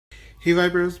Hey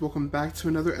Vibers, welcome back to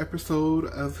another episode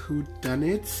of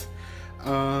Whodunnit.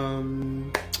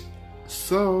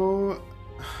 So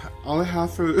all I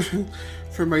have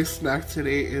for my snack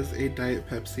today is a Diet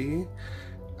Pepsi.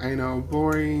 I know,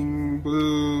 boring,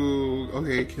 boo.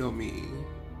 Okay, kill me.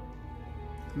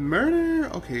 Murder?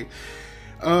 Okay.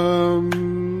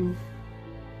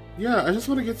 Yeah, I just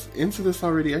want to get into this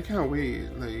already. I can't wait.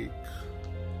 Like,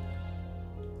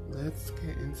 let's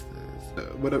get into this.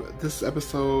 This is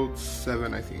episode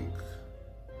 7, I think.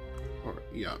 Or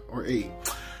 8.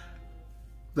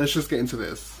 Let's just get into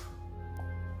this.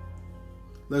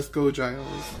 Let's go, Giles.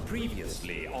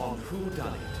 Previously on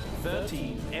Whodunnit,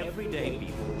 13 everyday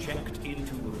people checked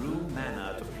into Rue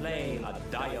Manor to play a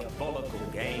diabolical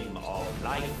game of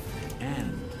life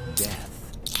and death.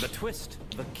 The twist,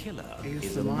 the killer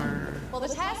is a murderer. Well,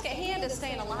 the task at hand is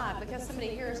staying alive because somebody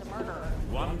here is a murderer.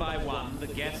 One by one, the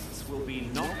guests will be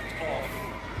knocked off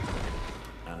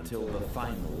until the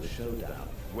final showdown,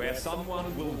 where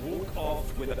someone will walk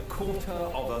off with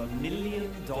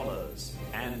 $250,000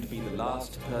 and be the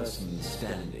last person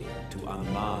standing to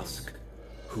unmask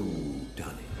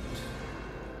Whodunnit.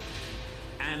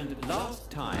 And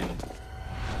last time,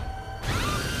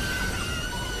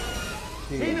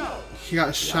 he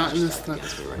got shot in the stomach.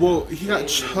 Well, he got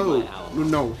choked.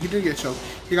 No, he didn't get choked.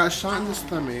 He got shot in the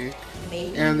stomach,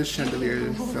 and the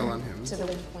chandelier fell on him.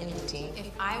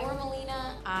 If I were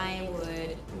Melina, I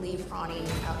would leave Ronnie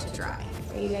out to dry.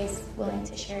 Are you guys willing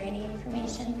to share any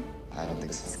information? I don't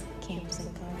think so. Camp's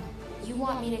info. You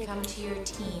want me to come to your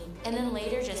team, and then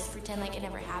later just pretend like it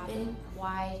never happened?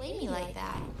 Why play me like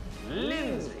that?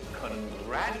 Lindsay,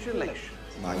 congratulations.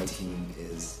 My team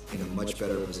is in a much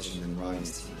better position than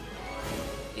Ronnie's team.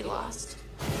 We lost.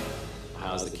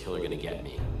 How's the killer gonna get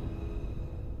me?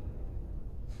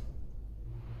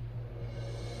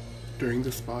 During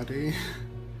the spa day.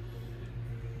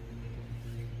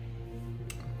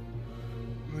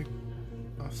 Like,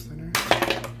 off center.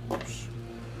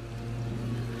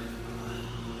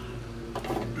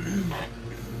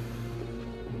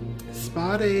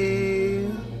 Spa day.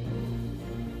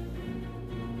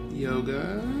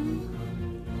 Yoga.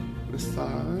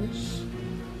 Massage.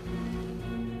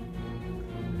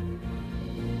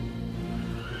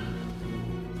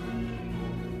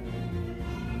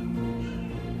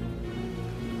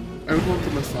 I would want the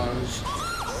massage.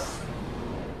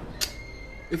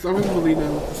 It's always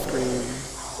Melina with the scream.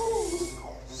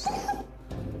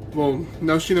 Well,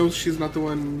 now she knows she's not the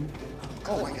one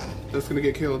that's gonna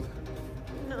get killed.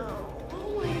 No.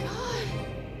 Oh my god.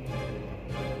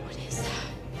 What is that?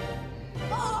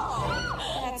 Oh!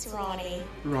 That's Ronnie.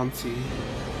 Roncie.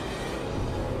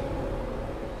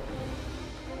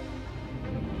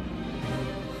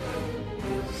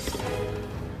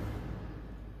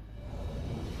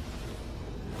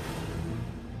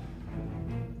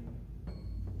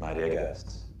 My dear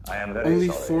guests, I am very Only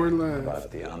sorry 4 left.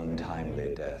 about the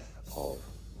untimely death of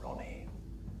Ronnie.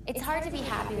 It's hard to be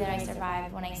happy that I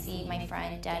survived when I see my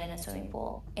friend dead in a swimming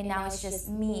pool. And now it's just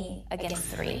me against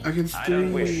 3. Against 3. I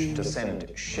don't wish to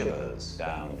send shivers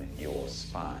down your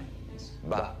spines,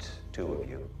 but 2 of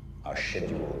you are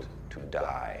scheduled to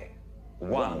die.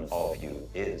 1 of you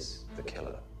is the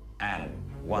killer, and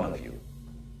 1 of you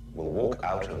will walk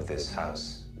out of this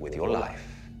house with your life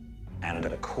and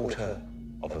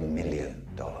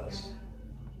 $250,000.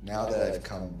 Now that I've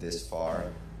come this far,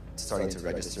 it's starting to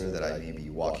register that I may be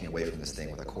walking away from this thing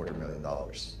with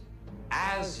 $250,000.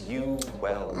 As you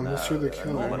well know, Unless you're the there are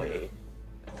killer. normally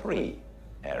 3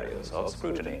 areas of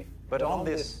scrutiny. But on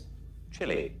this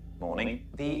chilly morning,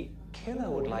 the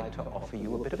killer would like to offer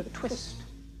you a bit of a twist.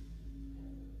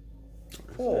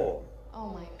 4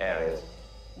 areas.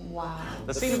 Wow.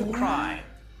 The scene of the crime,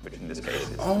 which in this case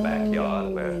is the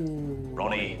backyard where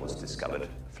Ronnie was discovered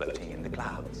floating in the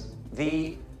clouds.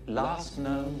 The last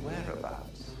known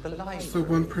whereabouts, the library, So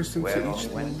 1 person where to Ronnie each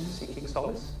went one. seeking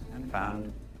solace and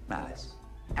found malice.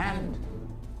 And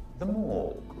the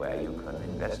morgue, where you can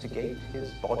investigate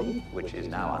his body, which is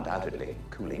now undoubtedly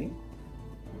cooling.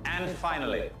 And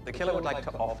finally, the killer would like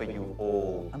to offer you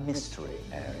all a mystery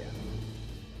area,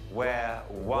 where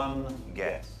 1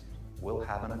 guest will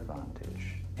have an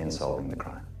advantage in solving the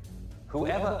crime.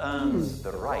 Whoever earns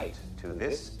the right to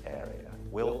this area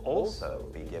will also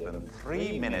be given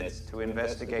 3 minutes to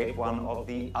investigate one of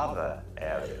the other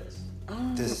areas.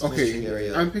 This Okay, mystery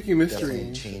area I'm picking mystery.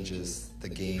 definitely changes the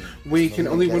game. Wait, can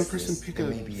Melina only one gets person this, pick it a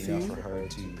may be enough theme? for her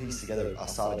to piece together a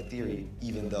solid theory,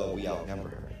 even though we outnumber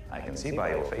her. I can see by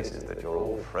your faces that you're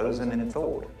all frozen in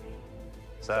thought.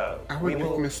 So, I we would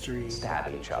pick will mystery. stab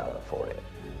each other for it.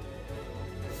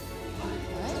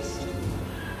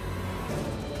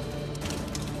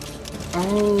 What?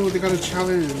 Oh, they got a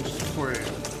challenge for it.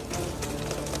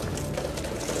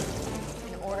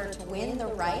 In order to win the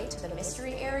right to the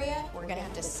mystery area, we're gonna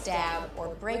have to stab or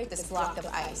break this block of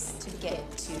ice to get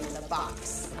to the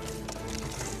box.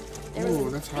 There was Ooh,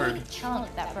 a that's big hard.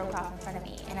 chunk that broke off in front of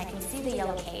me, and I can see the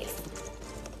yellow case.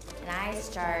 And I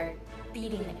start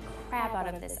beating the crap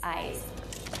out of this ice.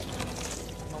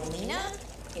 Melina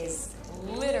is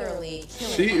literally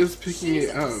killing She him. is picking She's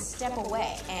it up. a step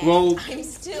away, and Well, I'm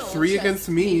still 3 just against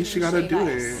me, making she gotta shave do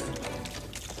ice. it.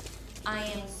 I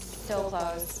am so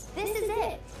close. This is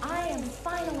it. I am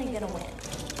finally gonna win.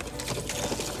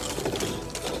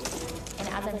 And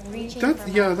as I'm reaching That's, for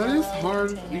my yeah, that is yellow hard.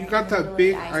 container You in got the that middle of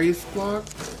big the ice block.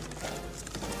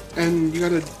 And you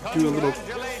gotta do a little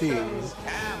thing. Congratulations,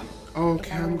 Cam. Oh, If I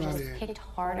Cam would got have just it. picked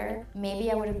harder,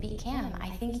 maybe I would have beat Cam. I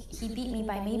think he beat me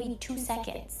by maybe 2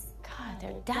 seconds. God,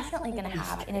 they're definitely gonna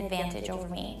have an advantage over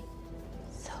me.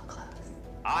 So close.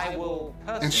 I will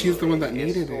personally And she's the one that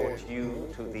needed escort it. you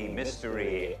to the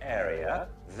mystery area.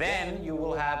 Then you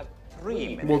will have 3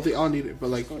 minutes. Well, they all need it, but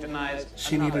like, Scrutinize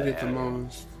she another needed it the area.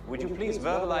 most. Would you please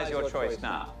verbalize your choice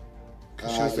now?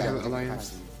 Because she was the head of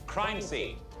Alliance. Crime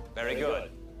scene. Very good.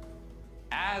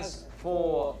 As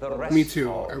for the rest Me too.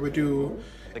 of I would do,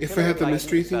 the if I killer had the would like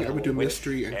mystery you to thing, I would do settle which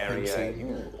mystery and crime area scene.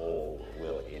 you all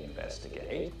will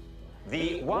investigate.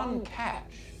 The one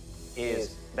catch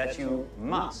is that you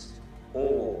must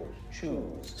all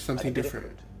choose Something a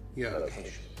different. Yeah.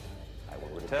 location. I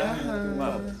will return in a few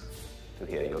moments to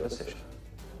hear your decision.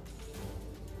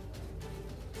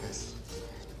 Yes.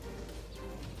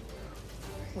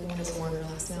 We wanted to warn her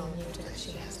last now.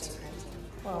 She has to, right?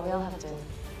 Well,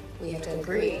 we have to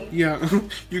agree. Yeah,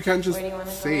 you can't just Where do you want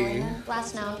to go, say. Elena?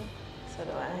 Last known. So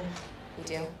do I. You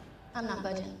do? I'm not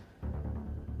budging.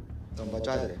 Don't budge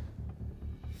either.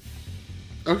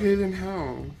 Okay, then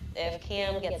how? If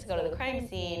Cam gets to go to the crime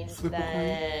scene, Flip a coin.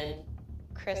 then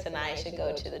Chris and I should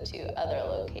go to the 2 other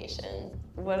locations.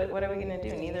 What are we gonna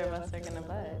do? Neither of us are gonna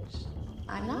budge.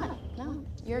 I'm not. No.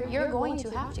 You're going to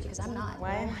have to, because I'm not.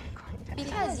 Why am I going to?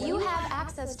 Because you have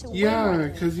access to Yeah, way more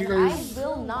than 'cause me, you and guys- I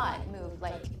will not move.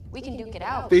 Like, we can duke it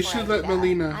out. They before should I do let that.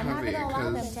 Melina I'm have not it, gonna allow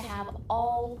them 'cause- to have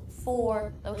all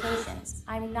 4 locations.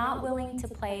 I'm not willing to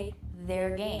play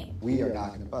their game. We are not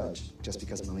going to budge just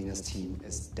because Melina's team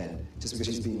is dead. Just because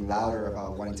she's being louder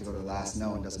about wanting to go to the last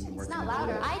known doesn't mean we're It's going not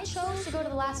to do louder. it. I chose to go to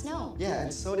the last known. Yeah,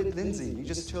 and so did Lindsay. You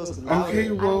just chose louder. Okay,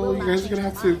 well, will you not guys are change gonna my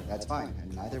have to mind. That's fine,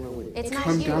 and neither will we. It's not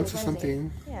come you, down it's to Lindsay.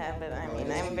 something. Yeah, but I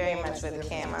mean, I'm very much with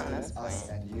Cam on this Us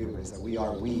point. and you is that we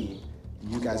are we.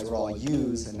 You guys were all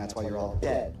yous, and that's why you're all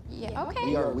dead. Yeah, okay.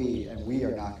 We are we, and we are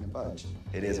not going to budge.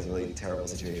 It is a really terrible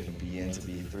situation to be in, to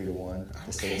be 3-1. At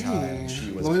the same time,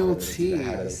 she was Loyalty. that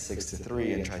had us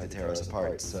 6-3 and tried to tear us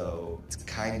apart. So it's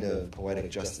kind of poetic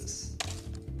justice.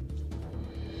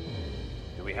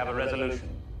 Do we have a resolution?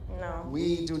 No.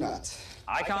 We do not.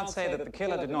 I can't say that the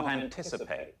killer did not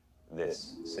anticipate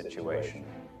this situation.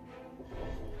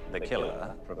 The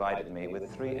killer provided me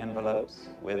with 3 envelopes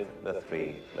with the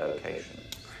 3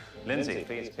 locations. Lindsay,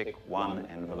 please pick 1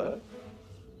 envelope.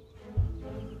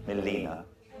 Melina.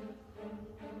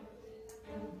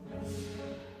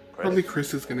 Probably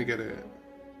Chris is gonna get it.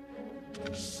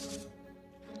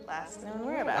 Last known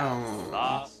whereabouts. Oh,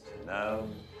 Last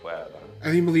known whereabouts.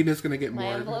 I think Melina's gonna get My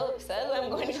more. envelope says I'm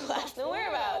going to last known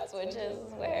whereabouts, which is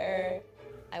where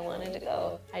I wanted to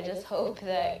go. I just hope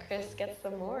that Chris gets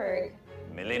the morgue.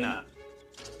 Melina.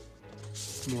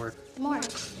 More. More.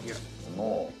 Yeah.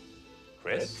 More.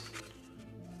 Chris.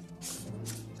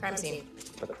 Crime scene.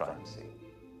 The crime scene.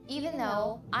 Even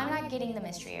though I'm not getting the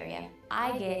mystery area,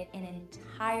 I get an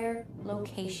entire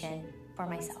location for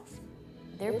myself.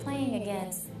 They're playing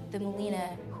against the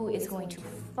Melina who is going to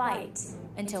fight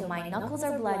until my knuckles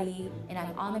are bloody and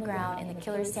I'm on the ground and the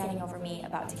killer's standing over me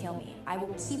about to kill me. I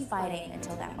will keep fighting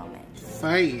until that moment.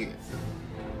 Fight.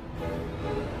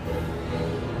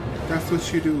 That's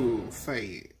what you do.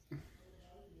 Fight.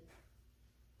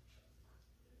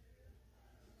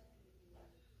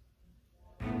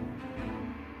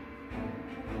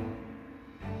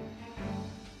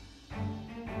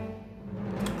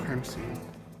 Crime scene.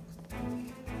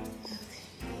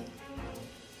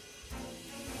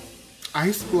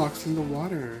 Ice blocks in the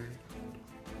water.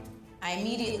 I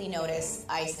immediately notice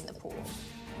ice in the pool.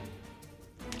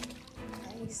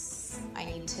 Ice. I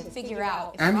need to figure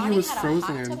out if And he Ronnie was had a hot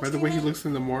frozen. tub By the way he treatment, looks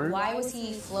in the morgue. why was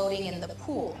he floating in the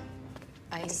pool?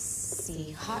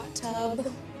 Icy hot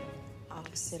tub,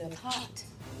 opposite of hot.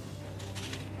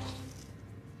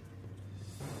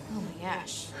 Oh my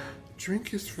gosh.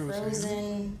 Drink is frozen.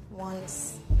 Frozen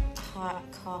wants hot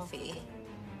coffee.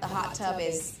 The hot tub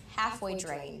is halfway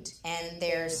drained, and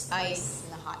there's ice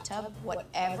in the hot tub.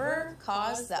 Whatever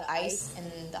caused the ice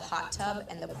in the hot tub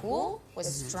and the pool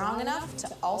was strong enough to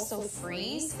also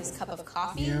freeze his cup of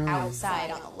coffee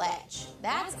outside on the ledge.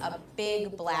 That's a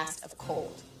big blast of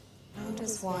cold. How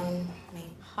does one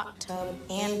make hot tub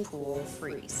and pool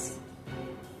freeze?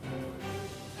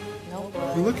 No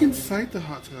blood. Look inside the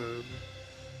hot tub.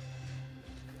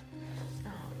 Oh,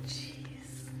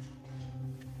 jeez.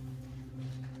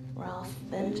 Ralph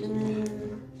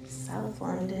Benjamin, South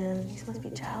London. These must be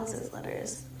Giles's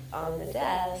letters. On the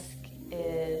desk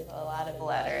is a lot of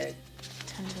letters.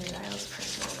 Attention Giles,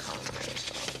 personal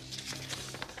confidential.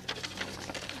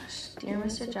 Dear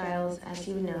Mr. Giles, as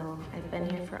you know, I've been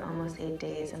here for almost 8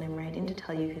 days and I'm writing to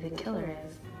tell you who the killer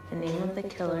is. The name of the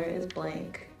killer is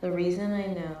blank. The reason I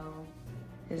know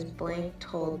is blank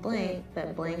told blank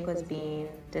that blank was being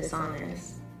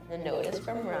dishonest. The note is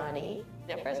from Ronnie.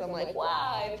 At first I'm like,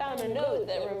 wow, I found a note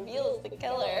that reveals the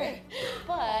killer.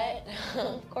 But,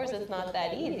 of course, it's not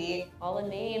that easy. All the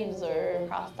names are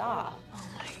crossed off. Oh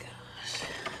my gosh,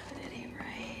 what did he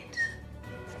write?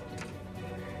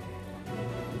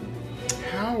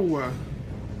 How?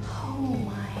 Oh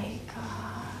my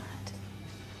god.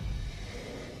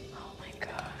 Oh my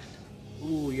god.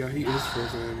 Ooh, yeah, he is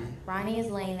frozen. Ronnie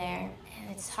is laying there, and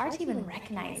it's hard to even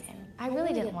recognize him. I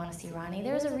really didn't want to see Ronnie.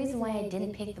 There was a reason why I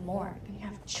didn't pick the morgue. You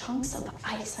have chunks of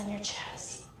ice on your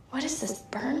chest. What is this,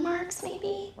 burn marks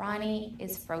maybe? Ronnie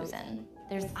is frozen.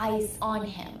 There's ice on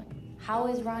him. How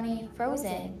is Ronnie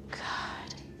frozen?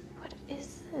 God, what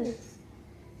is this?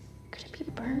 Could it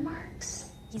be burn marks?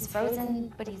 He's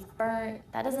frozen, but he's burnt.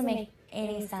 That doesn't make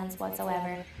any sense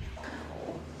whatsoever.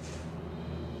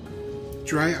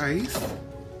 Dry ice?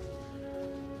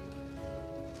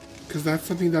 Because that's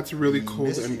something that's really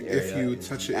cold, and if you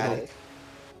touch it, it'll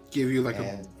give you like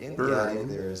a in burn. the attic,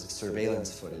 there's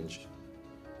surveillance footage.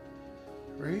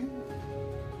 Right?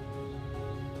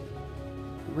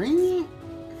 Ring?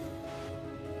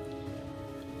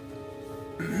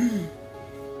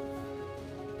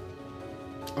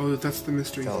 Oh, that's the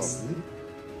mystery. Fell asleep?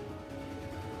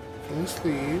 Fell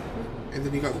asleep, and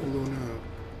then he got blown up.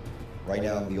 Right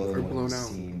now, I'm the only Or one blown who's out.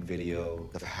 seen video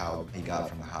of how he got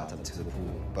from the hot tub to the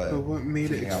pool. But what made it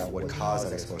figuring out what caused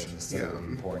that explosion is still Yeah. really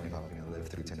important if I'm going to live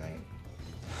through tonight.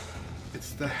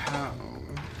 It's the how.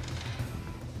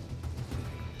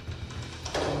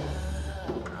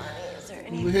 Is there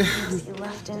anything else you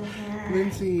left in here?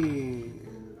 Lindsay.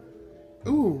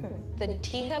 Ooh. The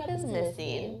teacup is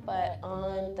missing, but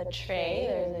on the tray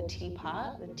there's a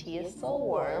teapot. The tea is still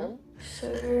warm.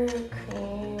 Sugar,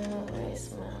 cream,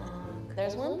 rice milk.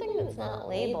 There's one thing that's not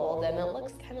labeled, and it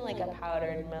looks kind of like a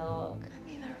powdered milk.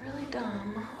 Either really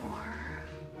dumb or...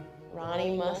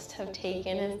 Ronnie must have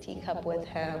taken his teacup with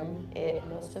him. It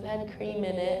must have had cream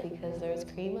in it because there's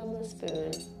cream on the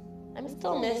spoon. I'm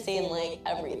still missing, like,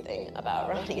 everything about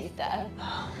Ronnie's death.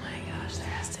 Oh my gosh, there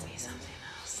has to be something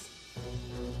else.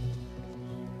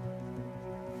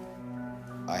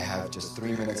 I have just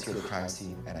 3 minutes here at the crime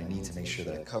scene, and I need to make sure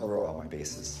that I cover all my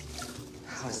bases.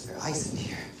 How is there ice in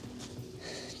here?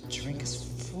 Drink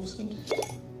is frozen?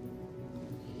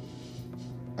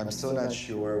 I'm still not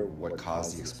sure what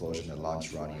caused the explosion that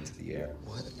launched Ronnie into the air.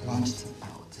 What launched him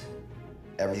out?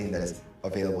 Everything that is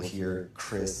available here,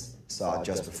 Chris saw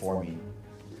just before me.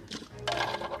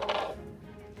 Nothing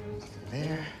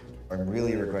there. I'm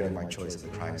really regretting my choice of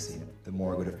the crime scene. The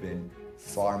morgue would have been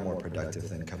far more productive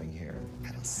than coming here.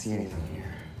 I don't see anything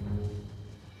here.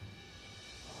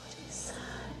 What is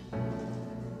that?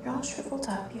 You're all shriveled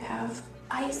up. You have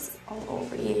ice all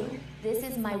over you. This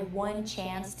is my one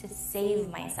chance to save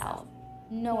myself.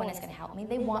 No one is gonna help me.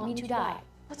 They want me to die.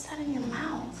 What's that in your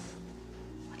mouth?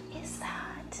 What is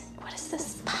that? What is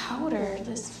this powder?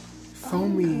 This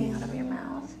foam Foamy. coming out of your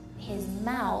mouth? His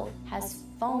mouth has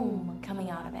foam coming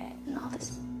out of it. And all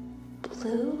this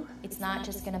blue? It's not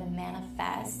just gonna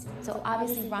manifest. So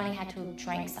obviously Ronnie had to have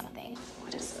drank something.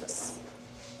 What is this?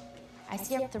 I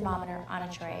see a thermometer on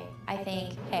a tray. I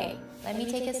think, hey, let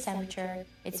me take his temperature.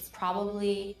 It's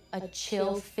probably a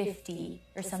chill 50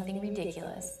 or something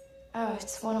ridiculous. Oh,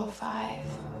 it's 105.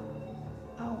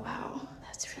 Oh, wow.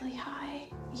 That's really high.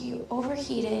 You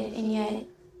overheated, and yet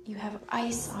you have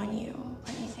ice on you.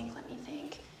 Let me think.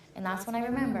 And that's when I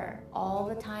remember all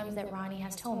the times that Ronnie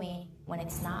has told me, when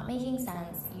it's not making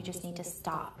sense, you just need to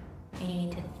stop and you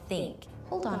need to think.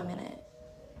 Hold on a minute.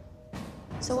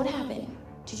 So what happened?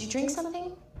 Did you drink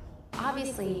something?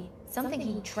 Obviously, something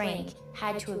he drank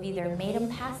had to have either made him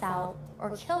pass out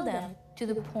or killed him to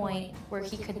the point where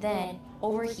he could then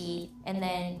overheat and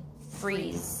then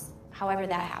freeze, however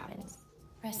that happens.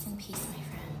 Rest in peace, my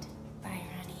friend. Bye,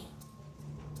 Ronnie.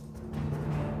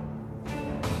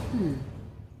 Yum!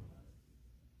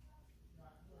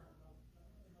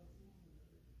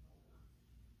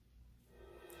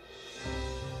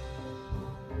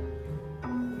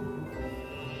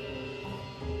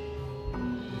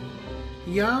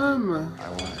 I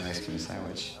want an ice cream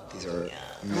sandwich. These are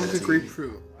I want the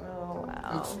grapefruit. Oh,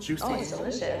 wow. It's juicy. Oh, it's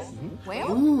delicious.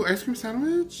 Well, Ooh, ice cream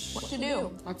sandwich? what to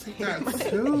do? I'll take that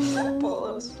too. Full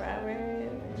of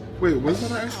strawberries. Wait, was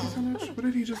that an ice cream sandwich? What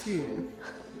did he just eat?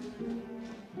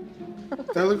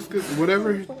 That looks good.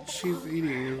 Whatever she's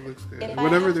eating, it looks good. If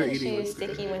Whatever I they're have to eating choose looks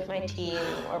good. sticking with my team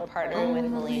or partnering with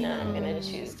Melina, I'm gonna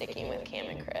choose sticking with Cam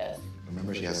and Chris.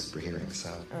 Remember, she has super hearing, so.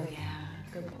 Oh yeah,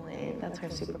 good point. That's her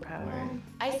superpower.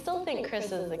 I still think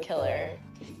Chris is the killer.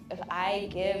 If I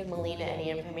give Melina any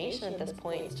information at this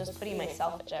point, it's just putting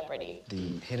myself at jeopardy.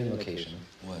 The hidden location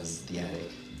was the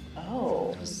attic. Oh.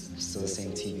 There was still the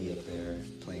same TV up there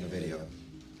playing a video.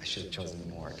 I should have chosen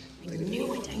the morgue. I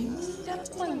knew it.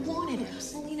 That's what I wanted.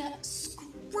 Melina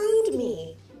screwed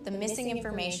me. The missing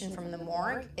information from the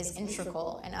morgue is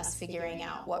integral in us figuring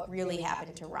out what really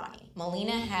happened to Ronnie.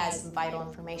 Melina has vital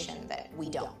information that we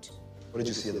don't. What did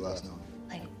you see at the last note?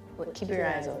 Like, keep your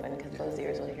eyes open, because those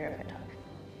ears will hear if I talk.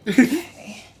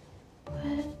 Okay.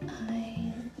 What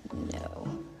I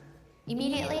know.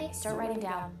 Immediately, start writing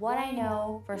down what I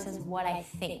know versus what I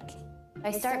think.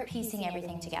 I start piecing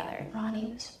everything together.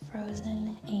 Ronnie was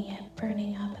frozen and yet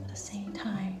burning up at the same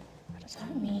time. What does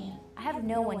that mean? I have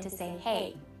no one to say,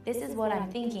 hey, this is what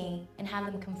I'm thinking, and have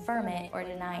them confirm it or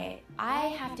deny it. I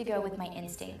have to go with my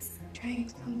instincts. Drank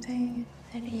something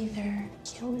that either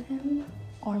killed him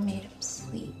or made him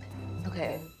sleep.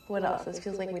 Okay, what else? This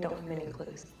feels like we don't have many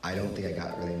clues. I don't think I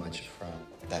got really much from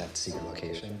that secret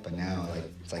location, but now,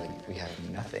 it's like we have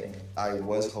nothing. I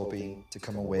was hoping to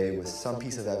come away with some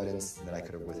piece of evidence that I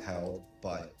could have withheld,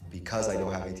 but because I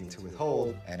don't have anything to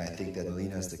withhold, and I think that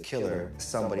Melina is the killer,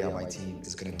 somebody on my team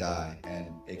is gonna die,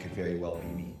 and it could very well be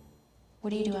me.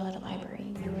 What do you do at the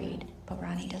library? You read, but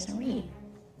Ronnie doesn't read.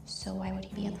 So why would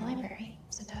he be at the library?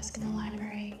 There's a desk in the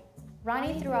library.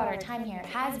 Ronnie, throughout our time here,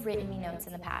 has written me notes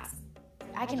in the past.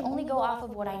 I can only go off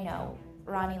of what I know.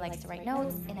 Ronnie likes to write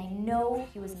notes, and I know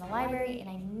he was in the library, and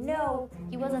I know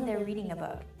he wasn't there reading a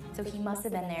book. So he must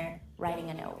have been there writing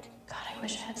a note. God, I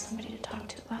wish I had somebody to talk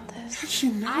to about this. How'd she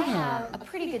know? I have a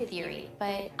pretty good theory,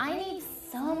 but I need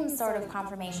some sort of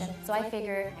confirmation, so I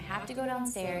figure I have to go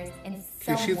downstairs and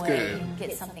some she's way good.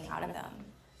 get something out of them.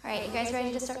 All right, you guys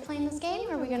ready to start playing this game,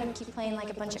 or are we gonna keep playing like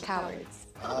a bunch of cowards?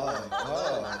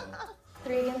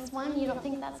 3 against 1, you don't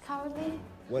think that's cowardly?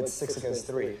 What's 6 against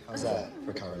 3? How's that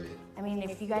for cowardly? I mean,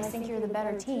 if you guys think you're the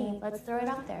better team, let's throw it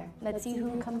out there. Let's see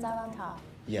who comes out on top.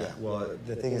 Yeah, well,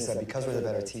 the thing is that because we're the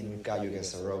better team, we've got you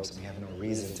against the ropes, and we have no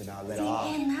reason to not let off.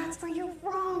 And that's where you're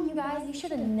wrong, you guys. You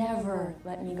should have never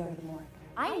let me go to the morgue.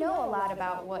 I know a lot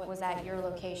about what was at your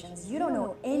locations. You don't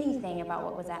know anything about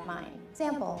what was at mine.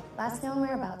 Example, last known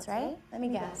whereabouts, right? Let me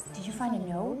guess. Did you find a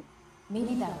note?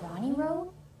 Maybe that Ronnie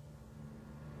wrote?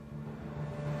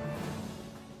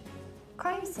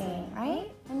 Crime scene,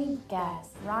 right? Let me guess.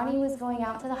 Ronnie was going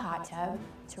out to the hot tub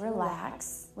to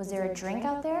relax. Was there a drink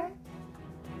out there?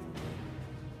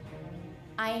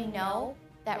 I know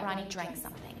that Ronnie drank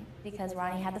something because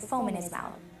Ronnie had the foam in his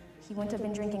mouth. He wouldn't have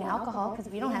been drinking alcohol because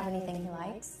we don't have anything he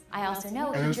likes. I also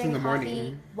know he drank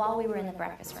coffee while we were in the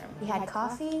breakfast room. He had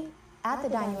coffee at the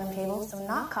dining room table, so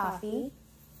not coffee.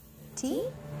 Tea?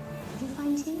 Did you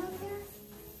find tea out there?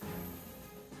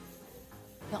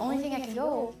 The only thing I can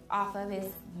go off of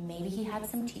is maybe he had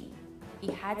some tea.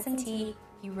 He had some tea,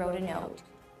 he wrote a note.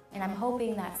 And I'm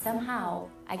hoping that somehow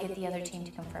I get the other team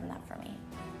to confirm that for me.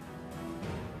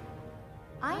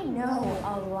 I know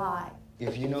a lot.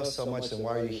 If you know so much, then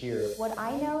why are you here? What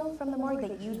I know from the morgue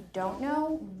that you don't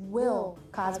know will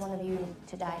cause one of you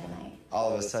to die tonight.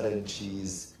 All of a sudden,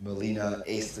 she's Melina,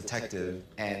 ace detective,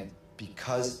 and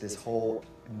because this whole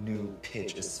new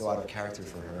pitch is so out of character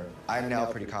for her, I'm now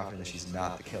pretty confident that she's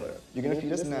not the killer. You're gonna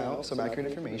feed us now some accurate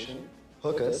information,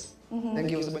 hook us, and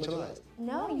give us a bunch of lies.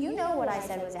 No, you know what I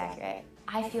said was accurate.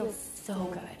 I feel so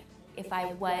good. If I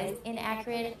was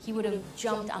inaccurate, he would have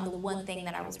jumped on the one thing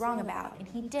that I was wrong about, and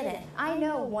he didn't. I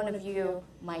know one of you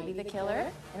might be the killer,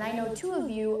 and I know 2 of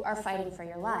you are fighting for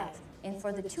your life. And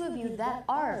for the 2 of you that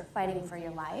are fighting for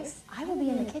your life, I will be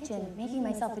in the kitchen making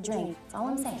myself a drink. That's all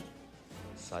I'm saying.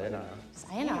 Sayonara.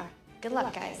 Sayonara. Good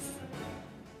luck, guys.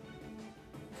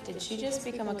 Did she just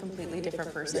become a completely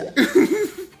different person?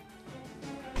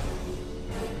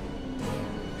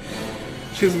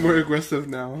 She's more aggressive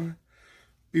now.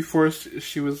 Before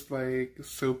she was like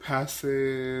so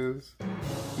passive,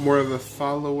 more of a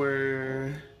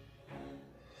follower.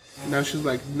 Now she's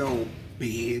like, no,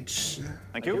 bitch.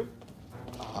 Thank you.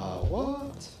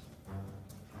 What?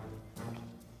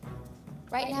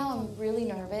 Right now, I'm really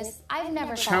nervous. I've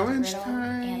never solved a Challenge riddle,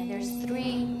 time. and there's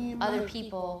 3 other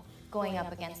people going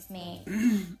up against me.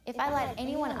 If I let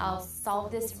anyone else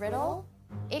solve this riddle,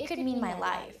 it could mean my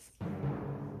life.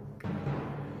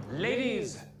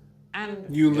 Ladies and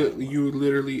You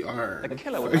literally are the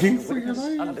killer would fighting like to for your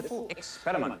witness a life. little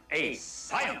experiment, a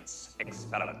science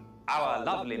experiment. Our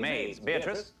lovely maids,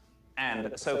 Beatrice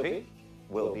and Sophie,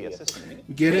 will be assisting me.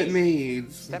 Get it Please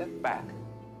made. Step back.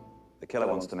 The killer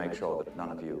wants to make sure that none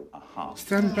of you are harmed.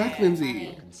 Stand back,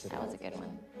 Lindsay. That was a good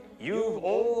one. You've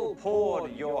all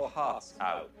poured your hearts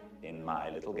out in my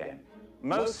little game.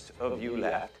 Most of you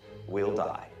left will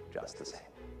die just the same.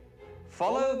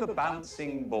 Follow the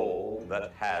bouncing ball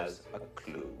that has a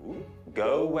clue.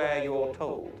 Go where you're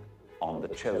told on the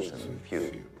chosen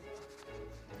few.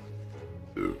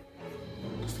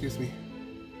 Excuse me.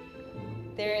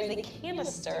 There is a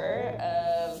canister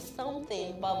of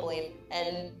something bubbling,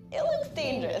 and it looks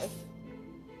dangerous.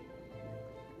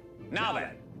 Now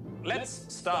then, let's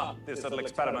start this little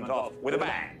experiment off with a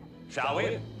bang, shall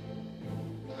we?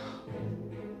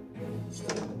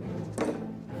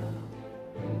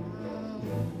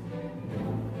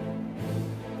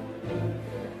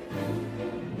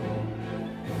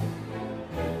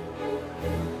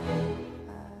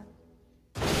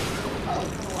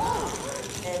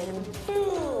 And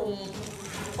boom!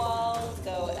 Balls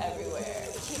go everywhere.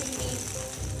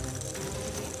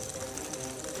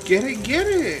 Get it, get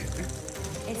it.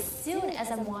 As soon as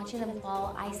I'm watching them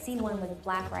fall, I see one with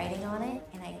black writing on it,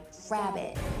 and I grab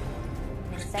it.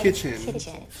 And it says Kitchen.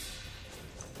 kitchen.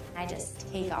 I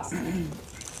just take off.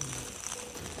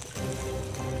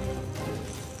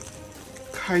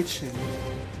 Kitchen.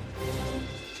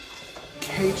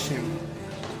 Kitchen.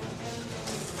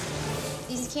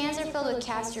 These cans are filled with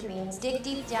castor beans. Dig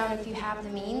deep down if you have the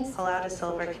means. Pull out a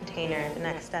silver container. The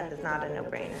next step is not a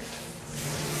no-brainer.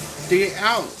 Dig it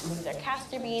out. These are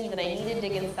castor beans, and I need to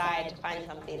dig inside to find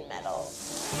something metal.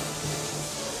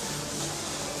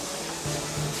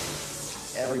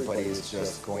 Everybody is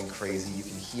just going crazy. You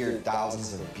can hear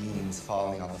thousands of beans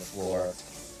falling on the floor.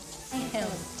 I am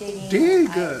digging. Dig.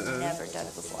 I've never dug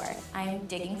before. I'm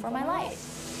digging for my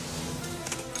life.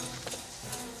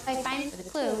 I find the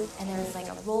clue, and there's like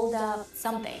a rolled up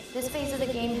something. This phase of the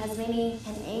game has many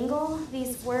an angle.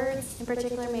 These words in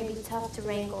particular may be tough to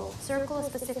wrangle. Circle a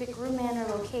specific room, manner,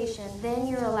 location. Then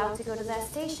you're allowed to go to that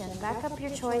station. Back up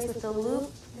your choice with the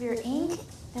loop of your ink.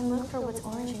 Then look for what's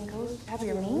orange and go grab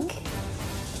your mink.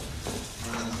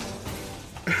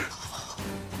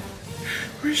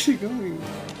 Where's she going?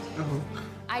 Oh.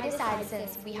 I decided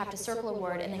since we have to circle a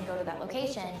word and then go to that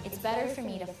location, it's better for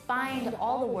me to find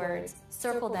all the words,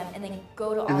 circle them, and then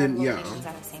go to all the locations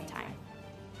at the same time.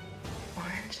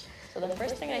 Orange. So the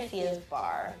first thing I see is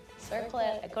bar. Circle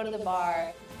it, I go to the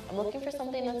bar. I'm looking for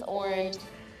something that's orange.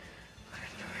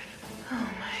 Oh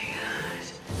my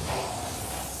gosh.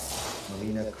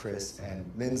 Melina, Chris, and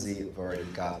Lindsay have already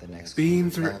got the next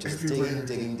Beans clue. are I'm just everywhere.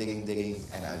 digging,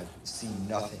 and I see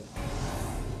nothing.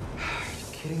 Are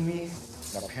you kidding me?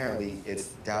 And apparently, it's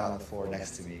down on the floor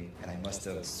next to me, and I must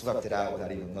have swept it out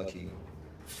without even looking.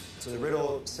 So the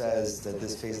riddle says that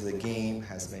this phase of the game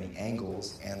has many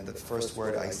angles, and the first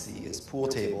word I see is pool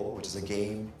table, which is a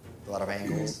game with a lot of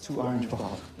angles. 2 orange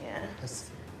balls. Yeah.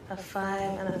 A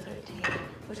 5 and a 13.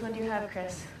 Which one do you have,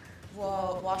 Chris?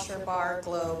 Well, washer, bar,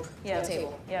 globe, Yeah,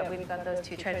 table. Yeah, we've got those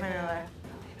 2. Try to find another.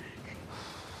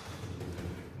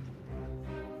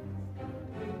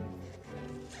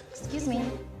 Excuse me.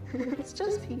 It's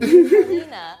just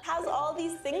Melina has all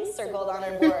these things circled on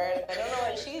her board. I don't know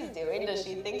what she's doing. Does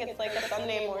she think it's like a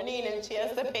Sunday morning and she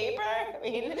has the paper? I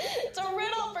mean, it's a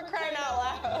riddle for crying out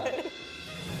loud.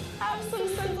 Have some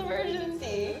sense of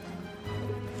urgency.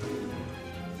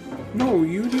 No,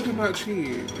 you need to not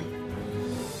cheat.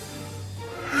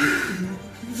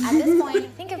 At this point, I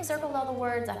think I've circled all the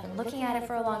words. I've been looking at it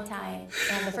for a long time,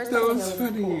 and the first That thing was I go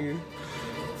is pool. funny.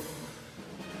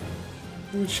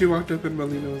 When she walked up and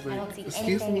Melina was I like, don't see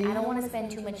excuse anything. me? I don't want to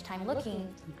spend too much time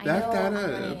looking. I Back know that I'm up.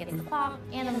 running against the clock,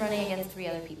 and I'm running against 3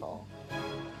 other people.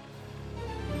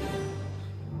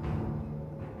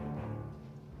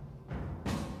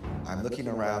 I'm looking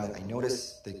around and I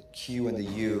notice the Q and the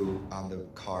U on the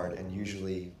card, and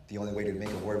usually the only way to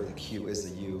make a word with a Q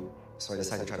is the U. So I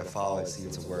decided to try to follow it, see if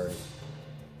it's a word.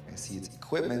 I see it's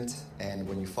equipment, and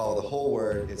when you follow the whole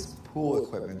word, it's pool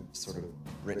equipment, sort of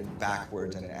written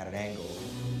backwards and at an angle.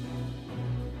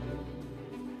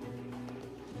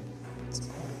 It's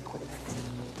pool equipment.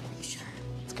 Are you sure?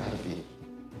 It's gotta be.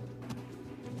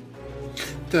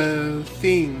 The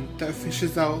thing that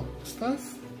fishes out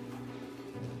stuff?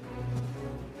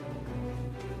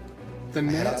 The I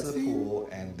head net out to the scene? pool,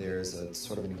 and there's a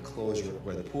sort of an enclosure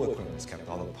where the pool equipment is kept,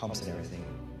 all the pumps and everything.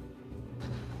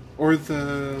 Or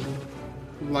the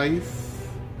life?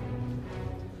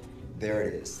 There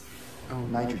it is. Oh.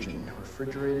 Nitrogen,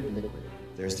 refrigerated liquid.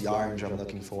 There's the orange I'm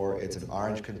looking for. It's an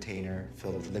orange container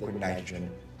filled with liquid nitrogen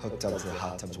hooked up to the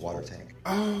hot tub's water tank.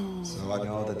 Oh. So I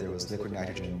know that there was liquid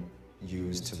nitrogen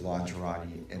used to launch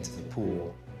Ronnie into the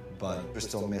pool, but we're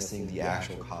still missing the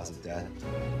actual cause of death.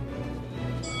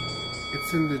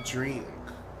 It's in the drink.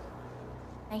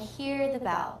 I hear the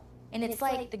bell, and it's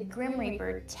like the Grim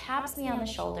Reaper taps me on the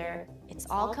shoulder. It's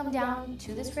all come down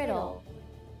to this riddle,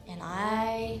 and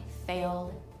I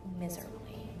failed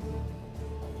miserably.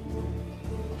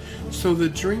 So the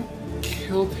drink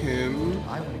killed him.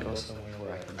 I want to go somewhere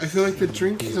where I can. I feel like the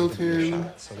drink killed him.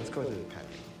 So let's go to the pet.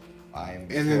 And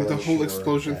then the whole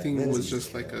explosion thing was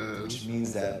just like a which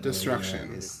means that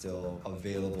distraction is still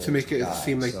available to make it die.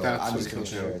 seem like so that's I'm what just gonna killed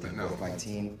share him, everything but no. with my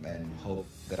team and hope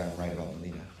that I'm right about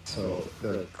Melina. So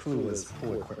the clue was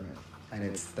pool equipment, and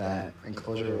it's that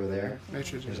enclosure over there.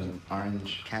 Nitrogen. There's an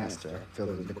orange canister filled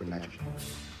with liquid nitrogen.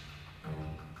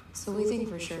 So we think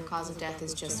for sure cause of death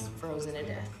is just frozen to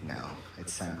death. No, it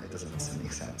doesn't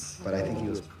make sense. But I think he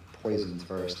was poisoned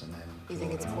first, and then. You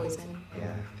think it's poison?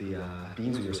 Yeah, the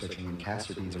beans we were searching in,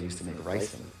 castor beans, are used to make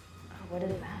ricin. What is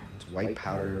that? It's white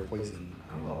powder poison.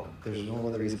 Oh, there's no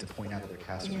other reason to point out that they're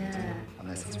castor beans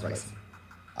unless it's ricin.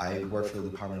 I work for the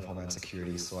Department of Homeland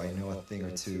Security, so I know a thing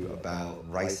or two about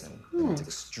ricin. It's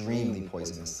extremely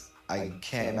poisonous. I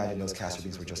can't imagine those castor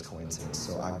beans were just coincidence,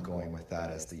 so I'm going with that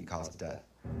as the cause of death.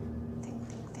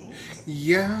 Think.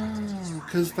 Yeah,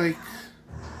 because like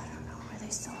I don't know. Are they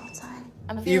still outside?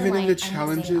 I'm feeling even in the like I'm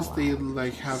challenges, missing a they lot.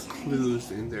 like have clues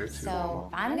in there too. So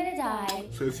if I'm gonna die,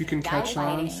 So if you can die catch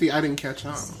on, fighting, see, I didn't catch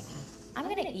on. I'm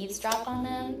gonna eavesdrop on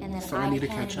them, and then So I I need to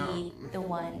can catch be on. the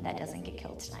one that doesn't get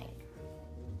killed tonight.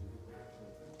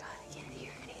 God, I can't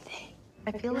hear anything.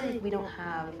 I feel like we don't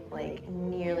have like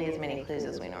nearly as many clues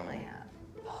as we normally have.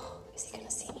 Is he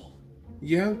gonna see me?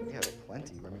 Yeah, Yeah,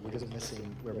 plenty. I mean,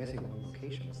 we're missing one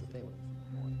location. That's the thing.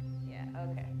 Yeah,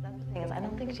 okay. That's the thing is, I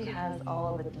don't think she has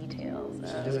all of the details.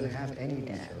 She doesn't have any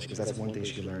details because that's one thing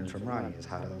she learned from Ronnie is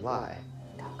how to lie.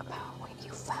 Talk about what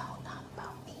you found, not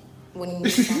about me. When you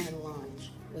saw him launch,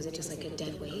 was it just like a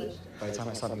dead weight? By the time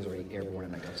I saw him, he was already airborne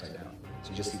and like upside down. So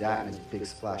you just see that and this big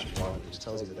splash of water, which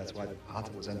tells you that that's why the hot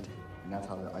tub was empty, and that's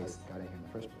how the ice got in here in the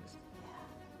first place.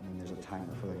 And then there's a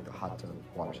timer for like the hot tub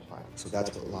water supply. So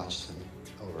that's what launched him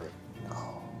over.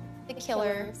 No. The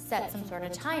killer set some sort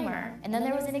of timer, and then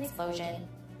there was an explosion.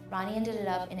 Ronnie ended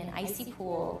up in an icy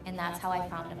pool, and that's how I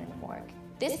found him in the morgue.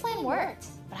 This plan worked,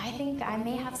 but I think I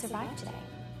may have survived today.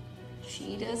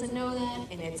 She doesn't know that,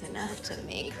 and it's enough to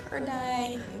make her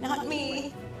die, not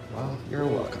me. Well, you're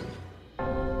welcome.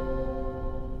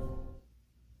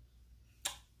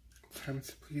 time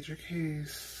to plead your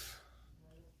case.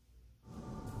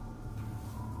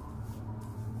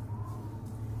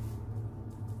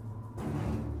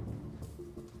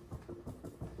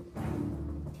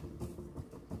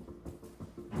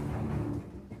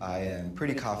 I am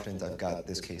pretty confident I've got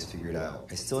this case figured out.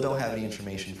 I still don't have any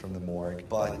information from the morgue,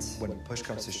 but when push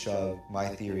comes to shove, my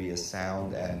theory is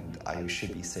sound and I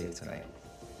should be safe tonight.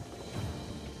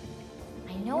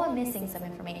 I know I'm missing some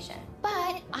information,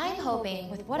 but I'm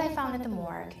hoping with what I found at the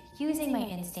morgue, using my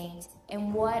instinct,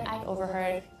 and what I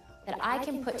overheard, that I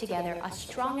can put together a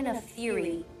strong enough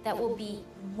theory that will be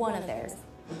one of theirs.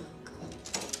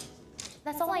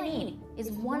 That's all I need,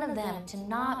 is one of them to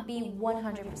not be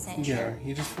 100% sure. Yeah,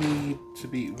 you just need to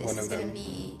be This one is of gonna them.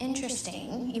 be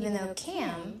interesting, even though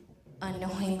Cam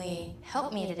unknowingly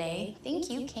helped me today. Thank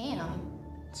you, Cam.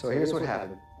 So here's what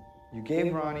happened. You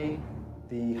gave Ronnie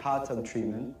the hot tub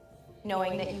treatment.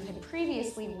 Knowing that you had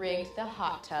previously rigged the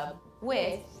hot tub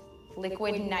with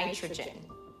liquid nitrogen.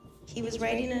 He was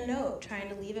writing a note, trying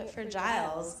to leave it for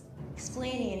Giles,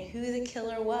 explaining who the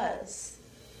killer was.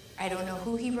 I don't know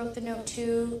who he wrote the note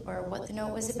to or what the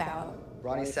note was about.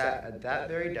 Ronnie sat at that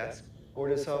very desk,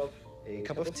 poured himself a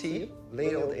cup of tea,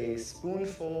 ladled a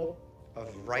spoonful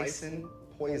of ricin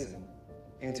poison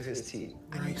into his tea.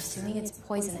 I'm assuming it's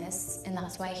poisonous, and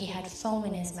that's why he had foam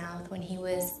in his mouth when he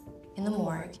was in the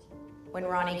morgue. When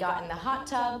Ronnie got in the hot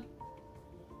tub,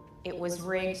 it was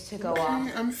rigged to go off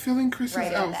I'm feeling Chris's right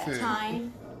at outfit. that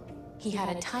time. He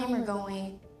had a timer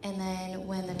going, and then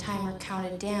when the timer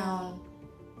counted down,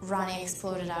 Ronnie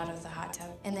exploded out of the hot tub.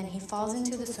 And then he falls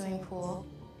into the swimming pool,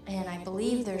 and I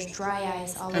believe there's dry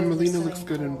ice all And over the Melina swimming looks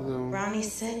good in pool. blue. Ronnie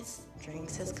sits,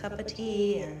 drinks his cup of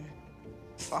tea, and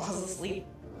falls asleep.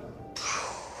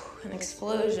 An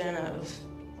explosion of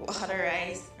water,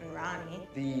 ice, and Ronnie.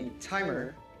 The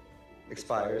timer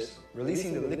expires,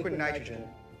 releasing the liquid nitrogen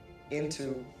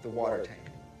into the water tank.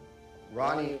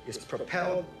 Ronnie is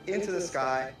propelled into the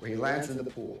sky where he lands in the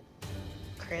pool.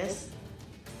 Chris,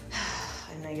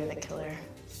 I know you're the killer.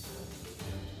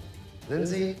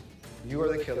 Lindsay, you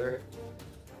are the killer.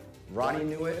 Ronnie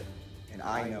knew it, and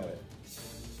I know it.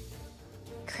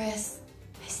 Chris,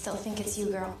 I still think it's you,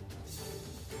 girl.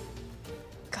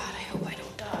 God, I hope I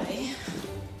don't die.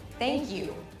 Thank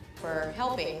you for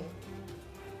helping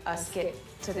us get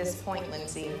to this point,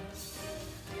 Lindsay.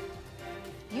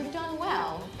 You've done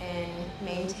well in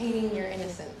maintaining your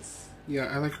innocence. Yeah,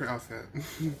 I like her outfit.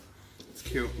 It's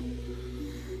cute.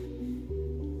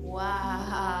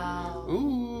 Wow.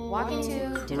 Ooh, Walk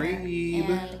into Crave.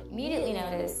 dinner and immediately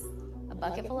notice a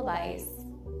bucket full of ice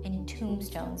and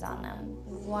tombstones on them.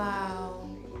 Wow.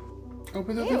 Oh,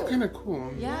 but that looks kind of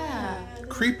cool. Yeah.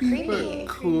 Creepy, but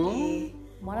cool.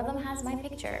 One of them has my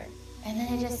picture. And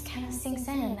then it just kind of sinks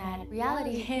in that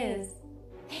reality is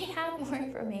they have more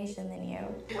information than you.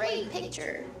 Great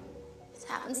picture. This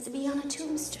happens to be on a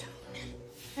tombstone.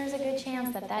 There's a good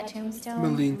chance that that tombstone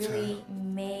Melinda. really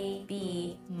may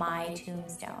be my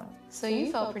tombstone. So you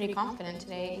felt pretty confident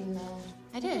today, even though...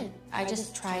 I did. I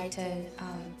just tried to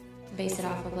base it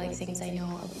off of like things I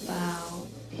know about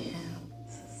him.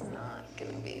 This is not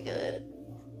gonna be good.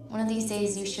 One of these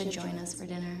days you should join us for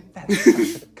dinner. That's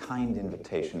such a kind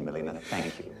invitation, Melina.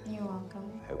 Thank you. You're welcome.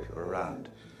 I hope you're around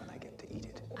when I get to eat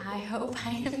it. I hope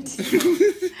I am too.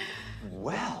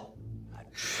 Well, a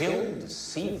chilled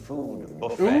seafood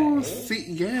buffet. Oh, see,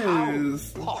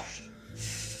 yes. How posh.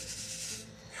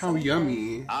 How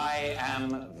yummy. I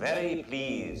am very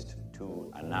pleased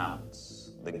to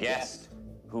announce the guest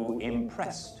who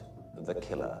impressed the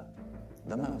killer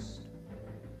the most,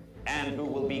 and who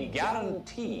will be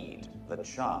guaranteed the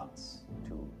chance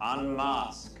to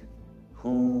unmask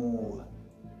Whodunnit.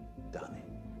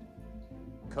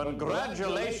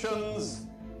 Congratulations,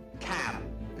 Cam.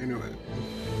 I know it.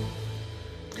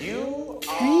 You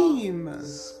Cam. are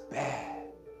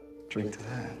spared. Drink to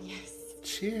that.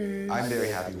 Cheers. I'm very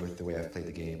happy with the way I've played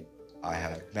the game. I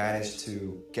have managed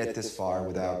to get this far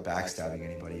without backstabbing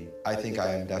anybody. I think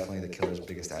I am definitely the killer's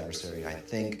biggest adversary. I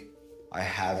think I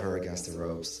have her against the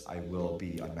ropes. I will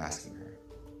be unmasking her.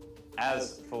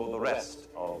 As for the rest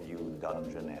of you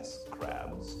Dungeness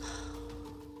crabs,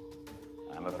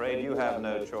 I'm afraid you have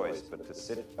no choice but to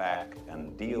sit back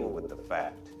and deal with the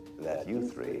fact that you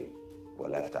three were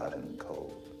left out in the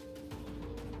cold.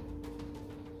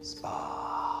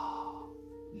 Spa.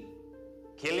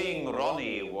 Killing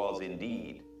Ronnie was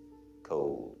indeed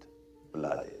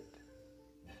cold-blooded.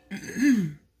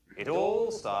 It all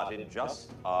started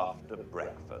just after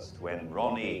breakfast when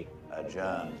Ronnie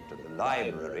adjourned to the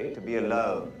library to be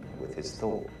alone with his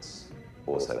thoughts,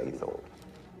 or so he thought.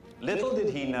 Little did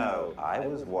he know I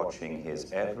was watching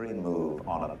his every move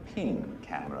on a pin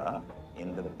camera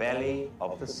in the belly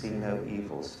of the See No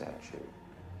Evil statue.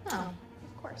 Oh,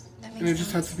 of course. That And makes it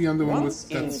just had to be on the one Once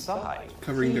with that's inside,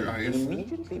 covering he their eyes.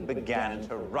 immediately began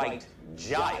to write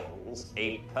Giles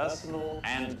a personal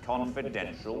and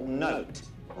confidential note.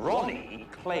 Ronnie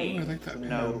claimed like that to pen.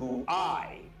 know who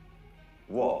I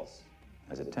was.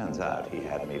 As it turns out, he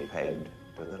had me pegged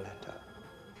to the letter.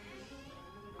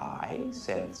 I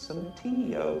sent some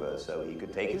tea over so he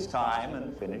could take his time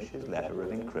and finish his letter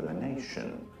of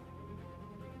incrimination.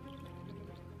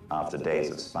 After days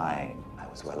of spying, I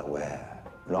was well aware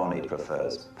Ronnie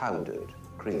prefers powdered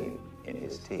cream in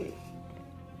his tea.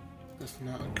 It's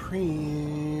not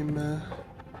cream.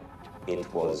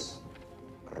 It was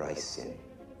ricin,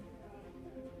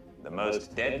 the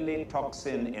most deadly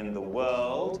toxin in the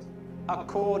world,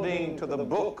 according to the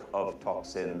book of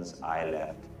toxins I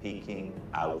left peeking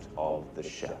out of the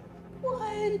shelf.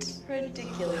 What?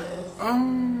 Ridiculous.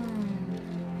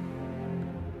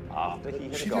 After he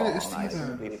had She gone, didn't see I that.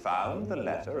 simply found the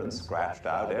letter and scratched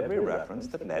out every reference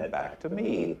that led back to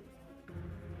me,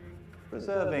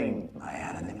 preserving my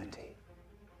anonymity.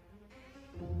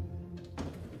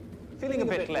 Feeling a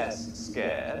bit less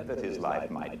scared that his life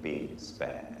might be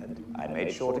spared, I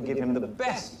made sure to give him the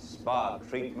best spa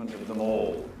treatment of them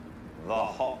all, the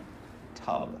hot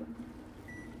tub.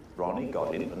 Ronnie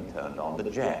got in and turned on the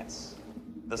jets.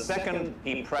 The second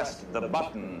he pressed the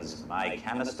buttons, my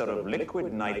canister of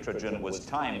liquid nitrogen was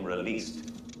time-released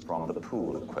from the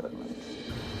pool equipment.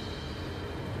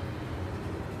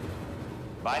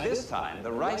 By this time, the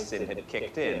ricin had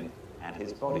kicked in, and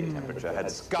his body temperature had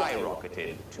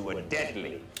skyrocketed to a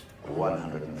deadly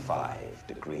 105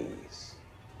 degrees.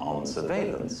 On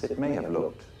surveillance, it may have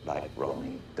looked like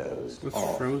Ronnie dozed It's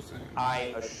off. frozen.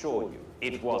 I assure you,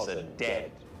 it was a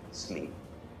dead sleep.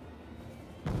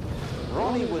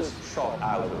 Ronnie was shot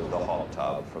out of the hot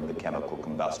tub from the chemical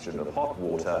combustion of hot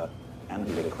water and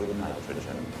liquid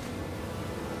nitrogen.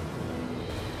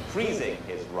 Freezing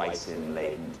his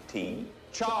ricin-laden tea,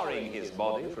 charring his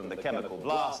body from the chemical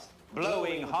blast,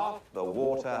 blowing half the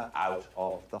water out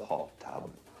of the hot tub.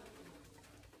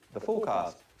 The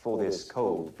forecast for this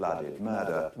cold-blooded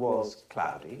murder was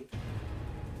cloudy,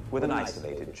 with an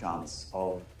isolated chance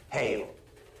of hail.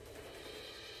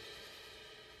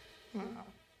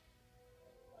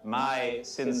 My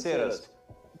sincerest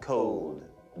cold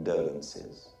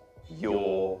condolences.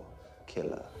 Your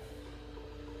killer.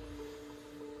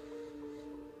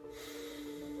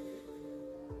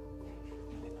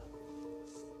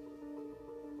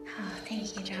 Oh,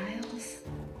 thank you, Giles.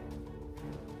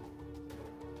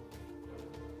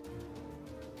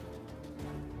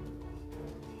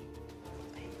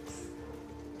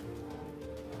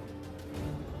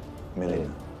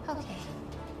 Melina. Okay.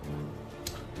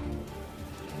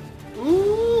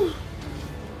 Ooh!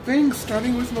 Things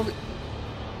starting with Melina.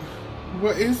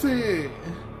 What is it?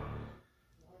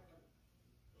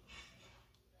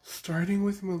 Starting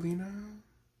with Melina?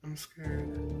 I'm scared.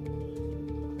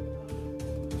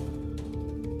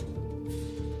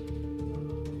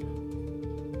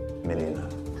 Melina.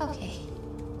 Okay.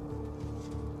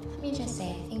 Let me just say,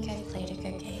 I think I've played a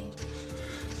good game.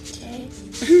 Okay?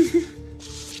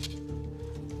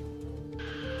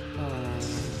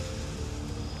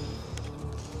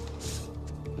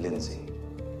 Lindsay.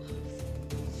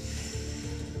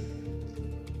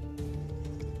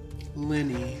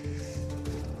 Lenny.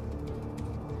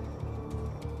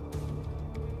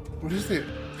 What is it?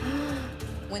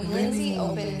 When Lindsay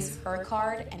opens her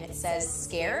card and it says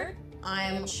scared,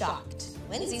 I'm shocked.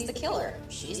 Lindsay's the killer.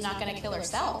 She's not gonna kill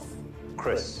herself.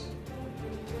 Chris.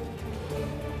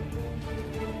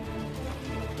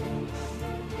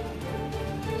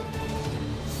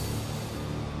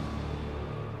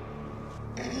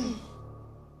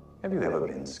 Have you ever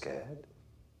been scared?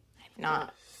 I'm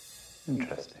not.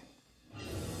 Interesting.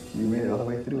 You made it all the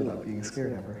way through without being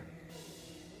scared ever.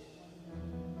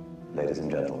 Ladies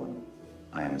and gentlemen,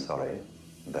 I am sorry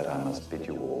that I must bid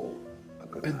you all a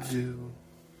good night Adieu.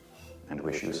 and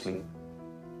wish you sleep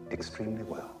extremely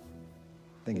well.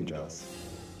 Thank you, Giles.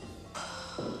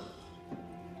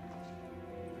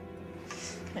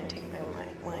 Can I take my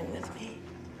wine with me?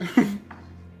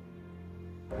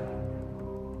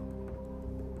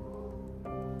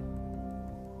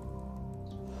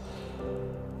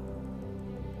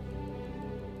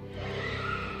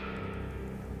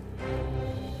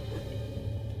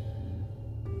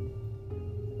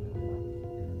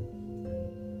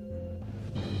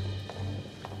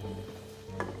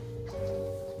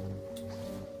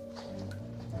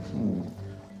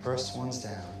 First one's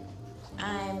down.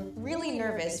 I'm really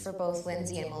nervous for both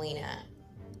Lindsay and Melina.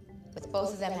 With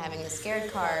both of them having the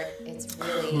scared card, it's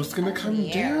really Who's gonna up in come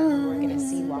the air who down? we're gonna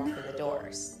see walk through the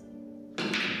doors.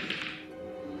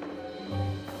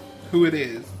 Who it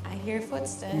is? I hear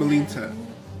footsteps. Melita.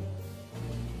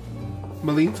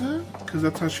 Melita? Because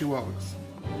that's how she walks.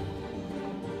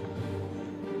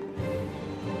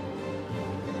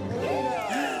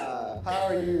 How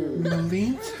are you?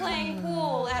 Melita? Playing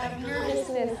pool out of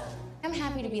nervousness. I'm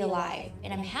happy to be alive,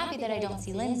 and I'm happy that I don't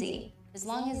see Lindsay. As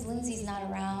long as Lindsay's not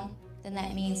around, then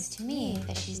that means to me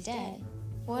that she's dead.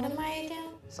 What am I again?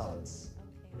 Silence.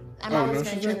 I'm Oh, always no,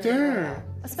 gonna she's cheer right for her. there.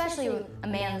 Especially with a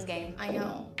man's game. I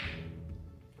know.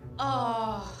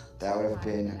 Oh. That would have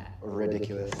been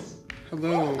ridiculous.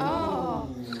 Hello.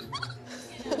 Oh.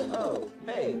 Oh,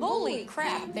 hey. Holy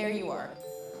crap, there you are.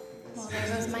 Well, there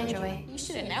goes my joy. You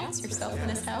should announce yourself in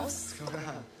this house. What's going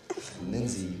on?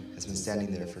 Lindsay has been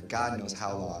standing there for God knows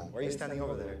how long. Why are you standing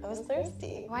over there? I was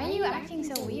thirsty. Why are you acting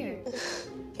so weird?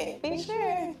 Can't be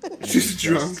sure. She's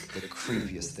drunk. The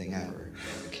creepiest thing ever.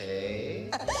 Okay.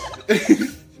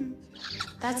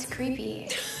 That's creepy.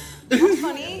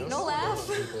 Funny, no laugh.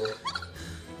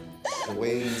 The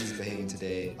way Lindsay's behaving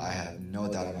today, I have no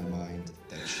doubt in my mind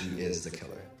that she is the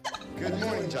killer. Good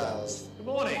morning, Giles. Good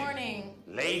morning. Morning.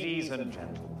 Ladies and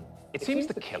gentlemen, it seems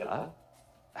the killer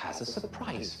has a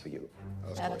surprise for you.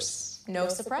 Of That's course. no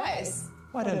surprise.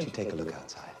 Why don't you take a look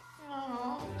outside?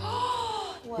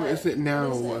 Where is it now?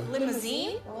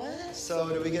 Limousine? What? So,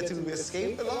 do we get to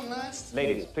escape at long last?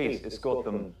 Ladies, please escort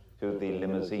them to the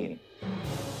limousine.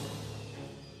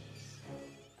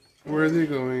 Where are they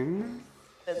going?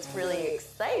 That's really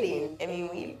exciting. I mean,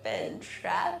 we've been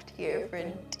trapped here for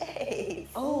days.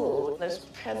 Oh, there's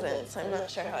presents. I'm not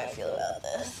sure how I feel about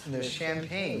this. And there's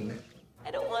champagne. I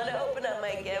I don't want to open up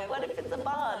my gift. What if it's a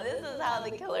bomb? This is how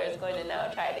the killer is going to now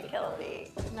try to kill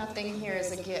me. Nothing here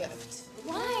is a gift.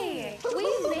 Why?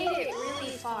 We've made it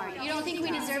really far. You don't think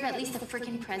we deserve at least a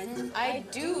freaking present? I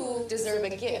do deserve a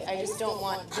gift. I just don't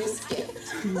want this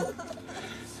gift.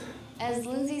 As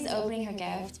Lindsay's opening her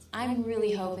gift, I'm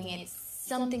really hoping it's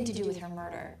something to do with her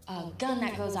murder. A gun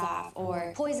that goes off,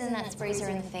 or poison that sprays her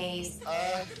in the face.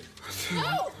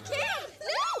 No! Kim!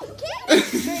 No! Kim!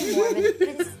 It's very morbid, but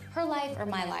it's her life or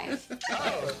my life.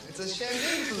 Oh, it's a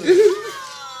champagne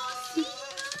flute.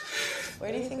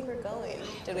 Where do you think we're going?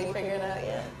 Did we figure it out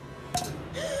yet?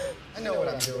 I know what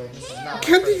I'm doing. This is not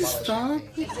Can my you first bottle of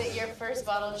stop? Is it your first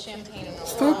bottle of champagne in a while?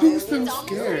 Stop being so It's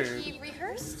almost like scared. he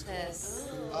rehearsed this.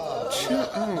 Chill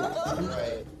out.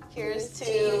 Right. Here's to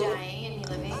You dying and me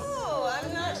living. Oh,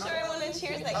 I'm not sure I want to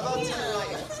cheers that How about can.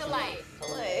 To life.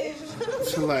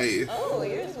 Life. To life. Oh,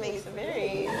 yours makes a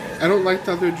very... I don't like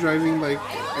that they're driving like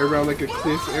around like a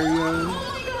cliff area.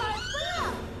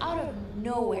 Out of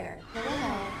nowhere, the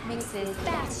limo makes this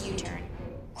fast U-turn.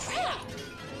 Crap!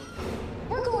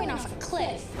 We're going off a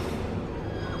cliff.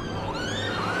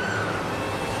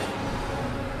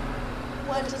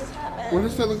 What just happened? What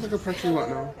does that look like a parking lot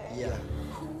now? Yeah.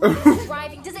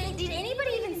 Driving. Did anybody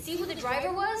even see who the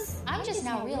driver was? I'm just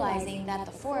now realizing that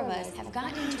the four of us have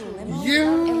gotten into a limo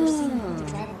without ever seeing who the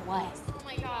driver was. Oh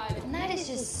my god. And that is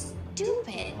just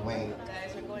stupid. Wait.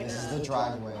 Guys, we're going This is up. the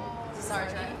driveway. This is our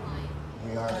drive.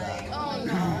 We are back. Oh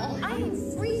no. I am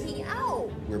freaking out.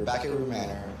 We're back at Rue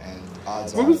Manor, and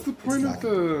odds What are was the it's point not of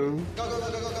gonna- the Go, go, go,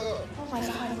 go, go, go, go. Oh my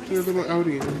god, what their is little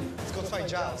outing? Let's go fight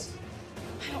Giles.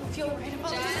 I don't feel right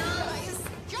about this.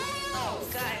 Oh,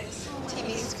 guys.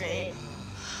 TV screen.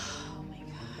 Oh my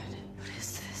god. What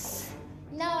is this?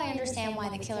 Now I understand why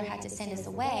the killer had to send us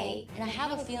away, and I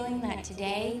have a feeling that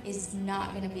today is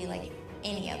not going to be like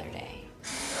any other day.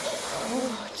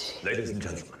 Ladies and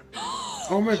gentlemen,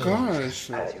 Oh my gosh.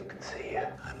 as you can see,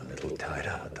 I'm a little tied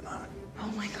up at the moment.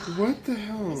 Oh my god. What the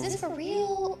hell? Is this for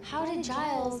real? How did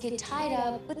Giles get tied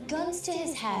up with guns to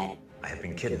his head? I have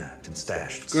been kidnapped and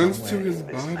stashed Guns to somewhere his in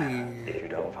this manor. body. If you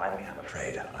don't find me, I'm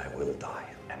afraid I will die.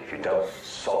 And if you don't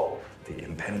solve the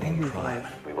impending crime,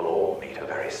 we will all meet a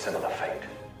very similar fate.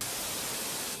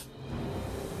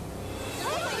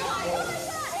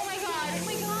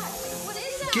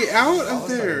 Get out All of of a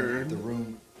sudden, there. the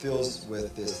room fills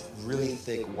with this really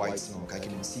thick white smoke. I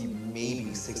can see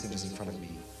maybe 6 inches in front of me.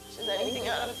 Is there anything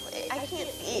out of place? I can't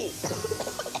see.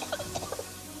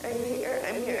 I'm here.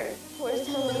 I'm here. Where's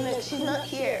Melina? She's not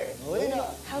here. Melina!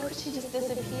 How could she just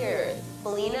disappear?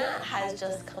 Melina has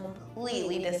just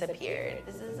completely disappeared.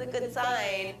 This is a good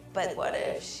sign. But what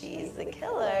if she's the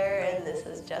killer and this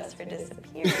is just her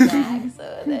disappearing act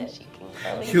so that she can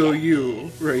come and Kill get you,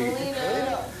 me? right?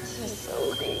 Melina, this is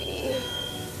so creepy.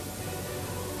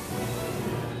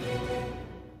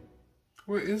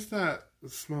 What is that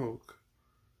smoke?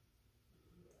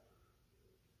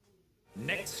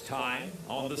 Next time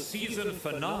on the season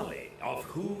finale of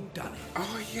Whodunnit.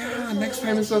 Oh yeah, next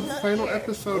time is the final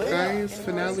episode, guys. And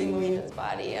Finale. Melina's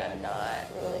body, I'm not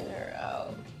ruling her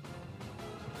out.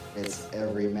 It's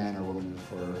every man or woman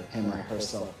for him or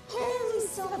herself. Holy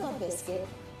son of a biscuit.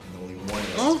 And only one of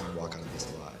us Oh. is going to walk out of this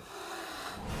alive.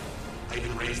 I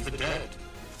can raise the dead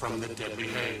from the deadly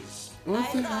haze. What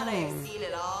I the thought hell? I've seen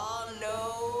it all.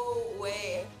 No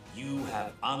way. You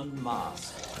have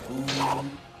unmasked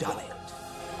Whodunnit.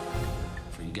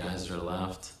 For you guys that are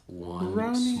left, one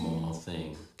Ronnie. small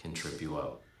thing can trip you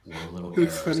up. One little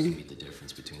Looks error funny. can be the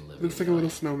difference between living Looks like and a little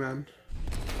dying. snowman.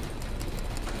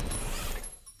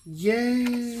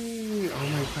 Yay! Oh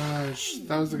my gosh,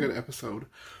 that was a good episode.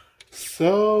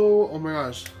 So, oh my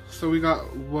gosh. So we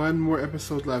got one more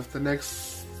episode left. The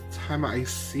next time I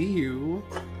see you,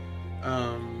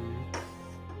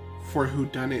 for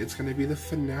Whodunnit, it's gonna be the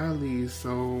finale.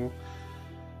 So,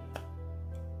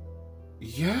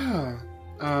 yeah.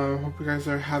 Hope you guys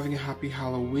are having a happy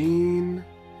Halloween,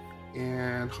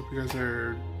 and hope you guys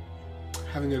are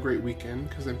having a great weekend,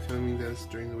 because I'm filming this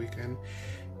during the weekend.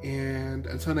 And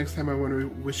until next time, I want to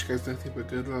wish you guys nothing but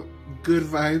good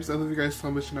vibes. I love you guys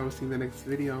so much, and I will see you in the next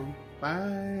video.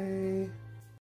 Bye.